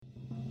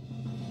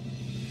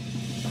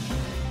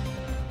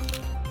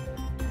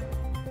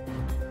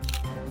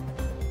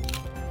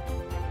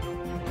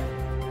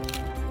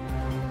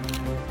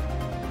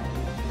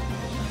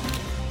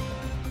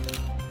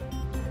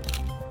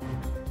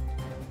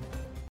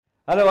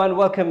Hello and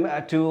welcome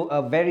to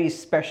a very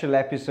special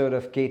episode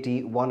of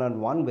KT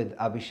One-on-One with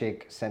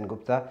Abhishek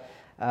Sengupta.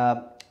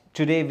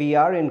 Today we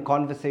are in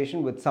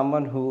conversation with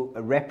someone who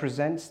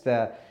represents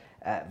the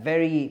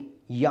very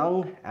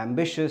young,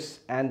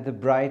 ambitious and the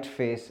bright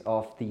face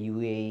of the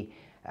UAE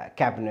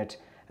cabinet.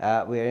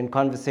 We are in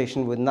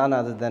conversation with none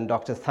other than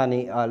Dr.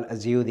 Thani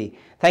Zeyoudi.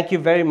 Thank you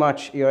very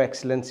much, Your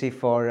Excellency,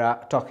 for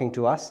talking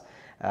to us.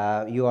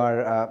 You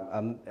are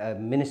a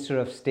Minister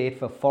of State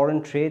for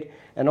Foreign Trade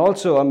and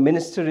also a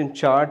Minister in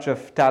charge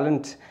of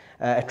talent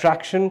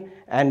attraction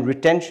and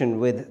retention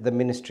with the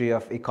Ministry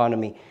of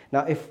Economy.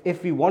 Now,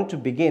 if we want to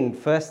begin,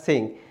 first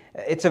thing,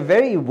 it's a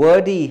very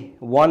wordy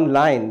one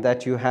line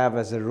that you have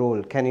as a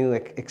role. Can you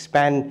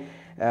expand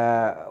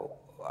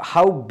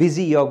how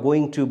busy you're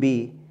going to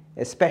be,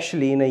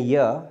 especially in a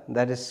year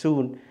that is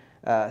soon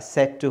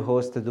set to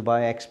host the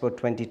Dubai Expo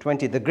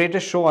 2020, the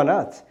greatest show on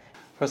earth?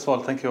 First of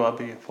all, thank you,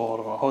 Abhi,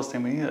 for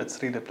hosting me.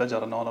 It's really a pleasure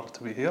and honor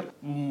to be here.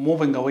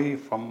 Moving away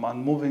from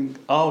and moving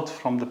out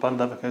from the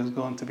pandemic is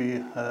going to be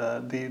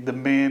the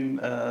main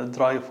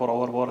drive for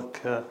our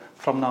work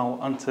from now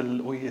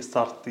until we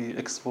start the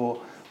Expo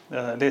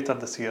later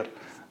this year.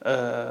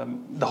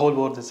 The whole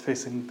world is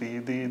facing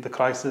the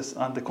crisis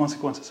and the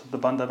consequences of the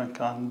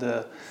pandemic, and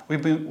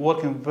we've been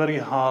working very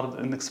hard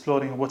in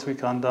exploring what we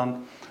can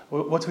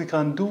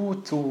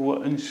do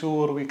to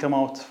ensure we come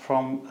out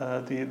from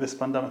this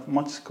pandemic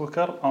much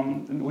quicker.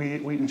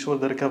 We ensure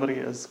the recovery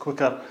is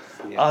quicker.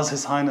 Yeah. As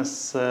His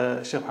Highness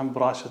Sheikh Mohammed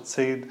Rashid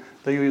said,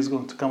 the UAE is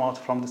going to come out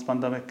from this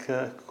pandemic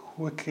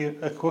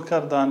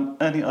quicker than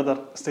any other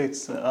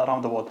states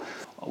around the world.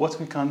 What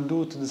we can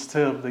do to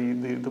disturb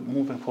the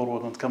moving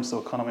forward when it comes to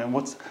economy, and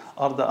what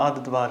are the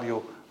added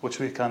value which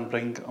we can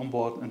bring on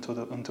board into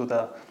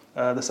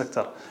the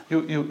sector.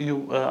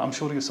 I'm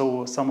sure you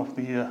saw some of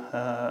the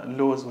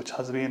laws which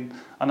has been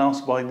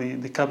announced by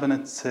the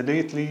cabinet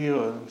lately,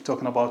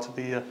 talking about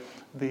the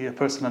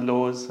personal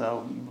laws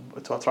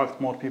to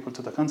attract more people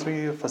to the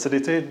country,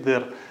 facilitate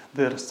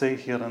their stay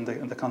here in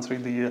the country,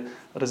 the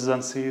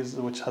residencies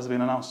which has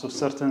been announced to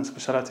certain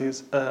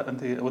specialities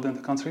within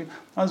the country,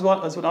 as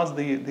well as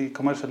the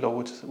commercial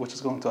law which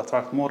is going to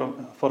attract more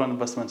foreign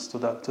investments to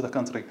the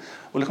country.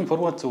 We're looking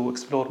forward to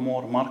explore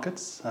more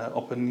markets,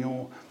 open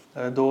new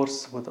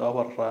doors with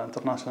our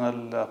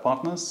international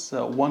partners.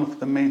 One of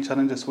the main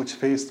challenges which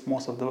faced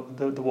most of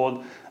the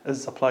world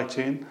is supply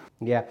chain.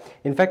 Yeah,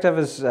 in fact, I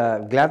was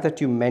glad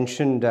that you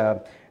mentioned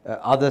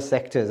other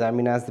sectors. I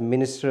mean, as the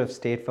Minister of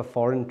State for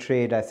Foreign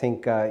Trade, I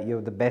think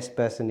you're the best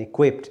person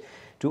equipped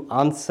to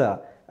answer.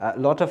 A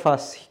lot of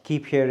us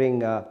keep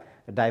hearing a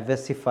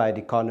diversified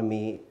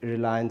economy,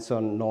 reliance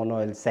on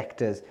non-oil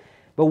sectors.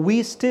 But UAE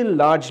is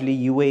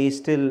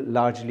still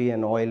largely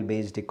an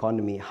oil-based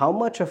economy. How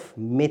much of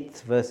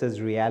myth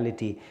versus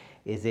reality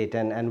is it,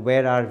 and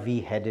where are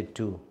we headed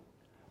to?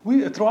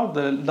 Throughout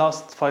the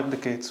last 5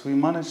 decades, we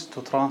managed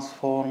to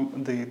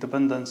transform the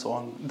dependence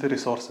on the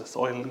resources,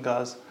 oil and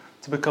gas,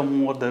 to become a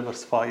more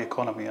diversified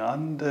economy.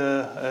 And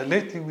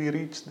lately we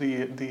reached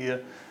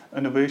the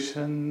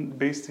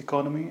innovation-based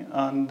economy.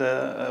 And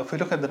if we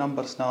look at the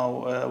numbers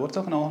now, we're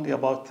talking only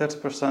about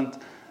 30%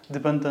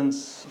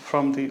 dependence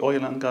from the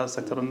oil and gas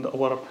sector on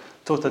our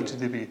total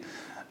GDP.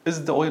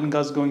 Is the oil and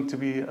gas going to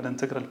be an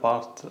integral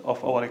part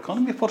of our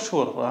economy? For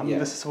sure. And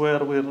this is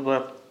where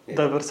we're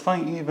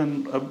diversifying,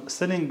 even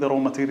selling the raw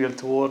material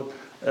toward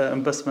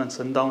investments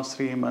in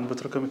downstream and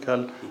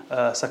petrochemical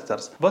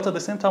sectors. But at the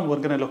same time, we're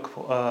going to look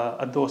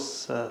at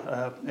those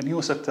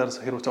new sectors.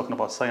 Here we're talking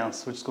about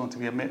science, which is going to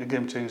be a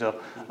game changer.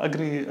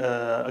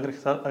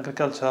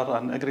 Agriculture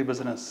and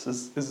agribusiness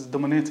is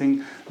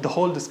dominating the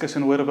whole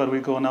discussion wherever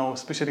we go now,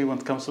 especially when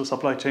it comes to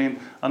supply chain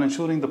and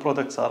ensuring the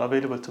products are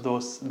available to the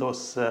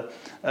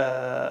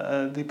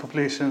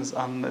populations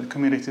and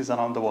communities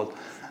around the world.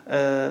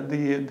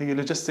 The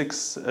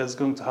logistics is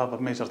going to have a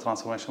major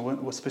transformation,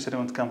 especially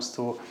when it comes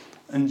to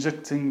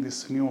injecting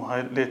these new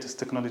latest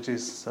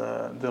technologies,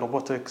 the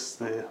robotics,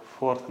 the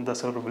fourth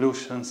industrial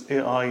revolutions,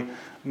 AI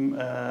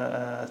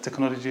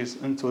technologies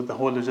into the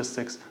whole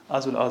logistics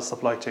as well as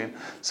supply chain.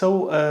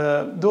 So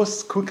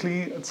those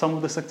quickly, some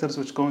of the sectors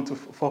which are going to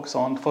focus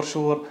on, for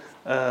sure,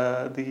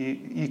 the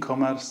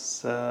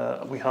e-commerce.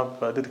 We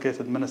have a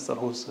dedicated minister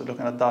who's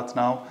looking at that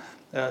now.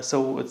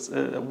 So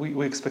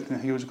we're expecting a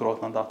huge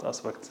growth on that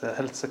aspect. The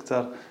health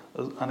sector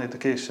and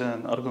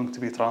education are going to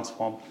be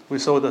transformed. We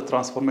saw the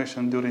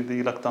transformation during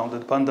the lockdown, the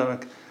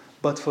pandemic,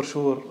 but for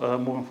sure,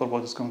 moving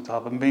forward, is going to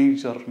have a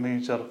major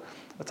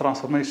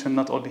transformation,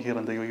 not only here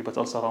in the UAE, but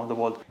also around the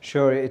world.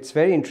 Sure. It's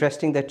very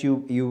interesting that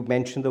you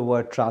mentioned the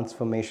word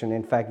transformation.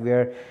 In fact,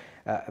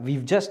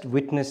 we've just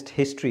witnessed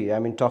history. I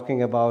mean,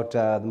 talking about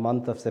the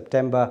month of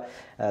September,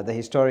 the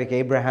historic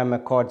Abraham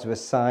Accords were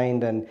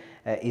signed, and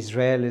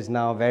Israel is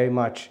now very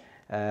much,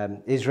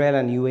 Israel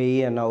and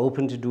UAE are now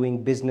open to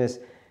doing business.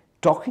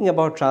 Talking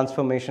about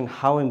transformation,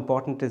 how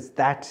important is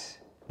that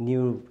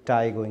new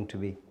tie going to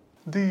be?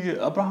 The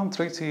Abraham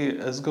Treaty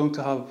is going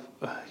to have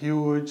a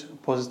huge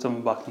positive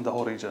impact in the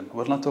whole region.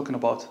 We're not talking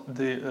about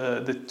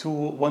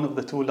one of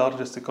the two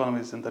largest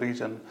economies in the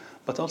region,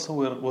 but also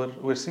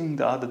we're seeing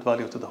the added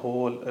value to the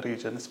whole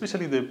region,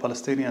 especially the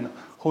Palestinian,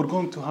 who are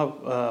going to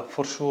have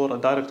for sure a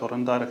direct or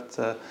indirect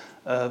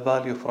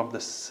value from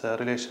this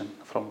relation,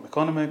 from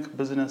economic,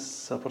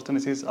 business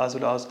opportunities, as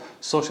well as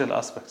social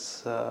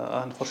aspects.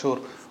 And for sure,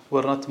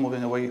 we're not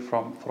moving away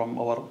from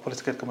our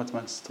political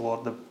commitments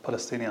toward the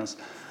Palestinians.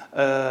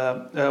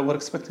 We're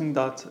expecting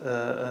that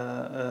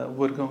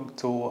we're going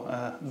to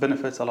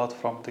benefit a lot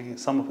from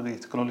some of the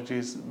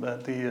technologies,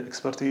 the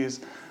expertise,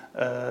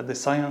 the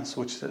science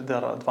which they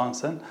are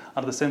advancing.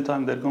 At the same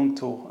time, they're going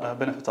to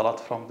benefit a lot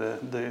from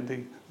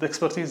the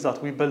expertise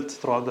that we built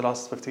throughout the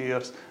last 50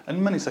 years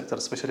in many sectors,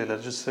 especially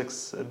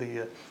logistics,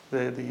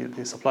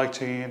 the supply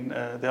chain,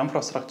 the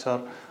infrastructure,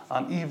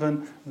 and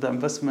even the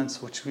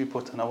investments which we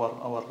put in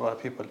our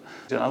people.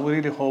 And we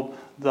really hope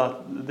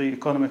that the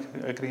economic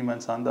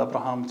agreements and the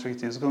Abraham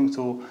Treaty is going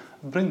to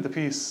bring the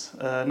peace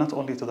not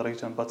only to the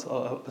region but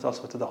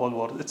also to the whole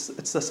world.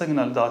 It's a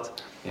signal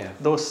that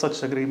those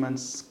such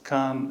agreements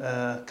can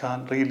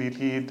really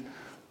lead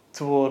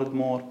toward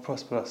more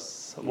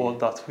prosperous world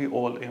that we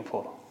all aim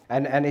for.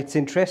 And it's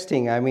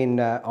interesting. I mean,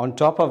 on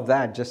top of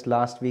that, just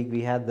last week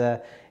we had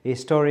the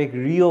historic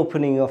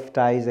reopening of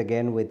ties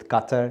again with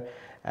Qatar,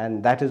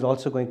 and that is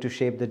also going to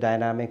shape the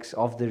dynamics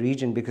of the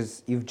region,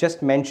 because you've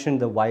just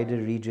mentioned the wider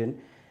region,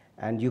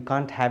 and you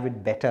can't have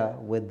it better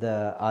with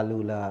the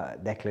Al-Ula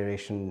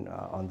declaration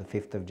on the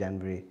 5th of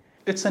January.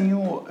 It's a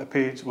new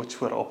page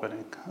which we're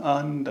opening,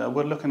 and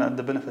we're looking at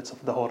the benefits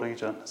of the whole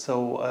region.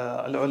 So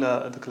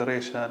Al-Ula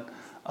declaration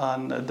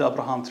and the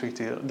Abraham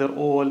Treaty, they're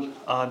all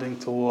adding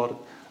toward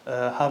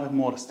having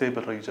more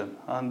stable region,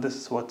 and this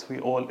is what we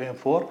all aim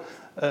for.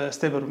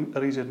 Stable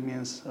region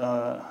means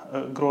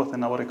growth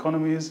in our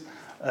economies,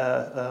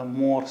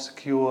 more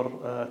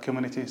secure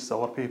communities,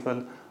 our people,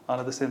 and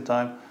at the same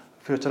time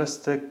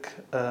futuristic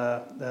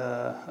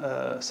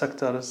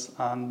sectors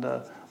and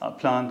a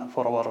plan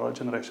for our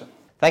generation.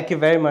 Thank you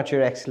very much,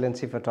 Your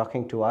Excellency, for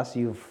talking to us.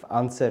 You've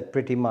answered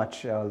pretty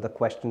much all the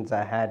questions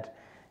I had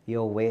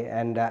your way,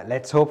 and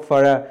let's hope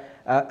for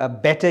a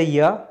better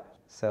year.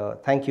 So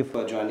thank you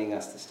for joining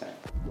us this time.